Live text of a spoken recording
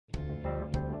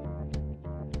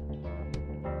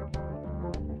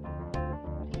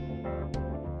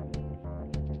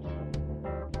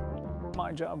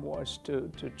my job was to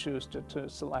choose to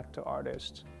select the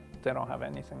artists. They don't have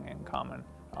anything in common.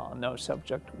 No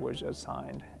subject was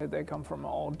assigned. They come from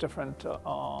all different,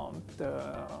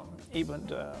 even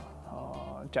the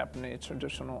Japanese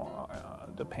traditional,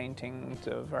 the painting,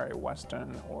 the very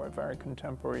Western or very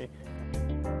contemporary.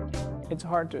 It's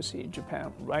hard to see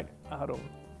Japan right out of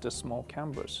the small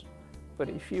canvas, but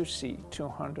if you see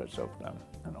 200 of them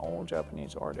and all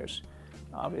Japanese artists,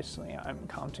 obviously I'm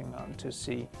counting on to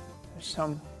see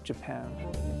some Japan.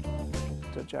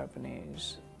 The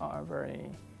Japanese are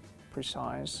very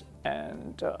precise,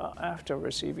 and after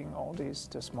receiving all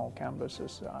the small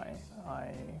canvases,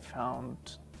 I found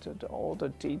that all the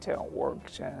detail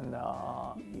worked, and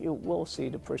you will see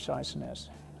the preciseness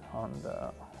on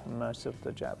most of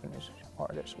the Japanese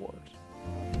artists' works.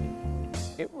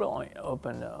 It really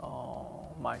opened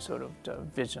my sort of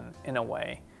vision in a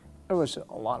way. It was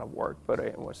a lot of work, but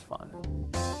it was fun.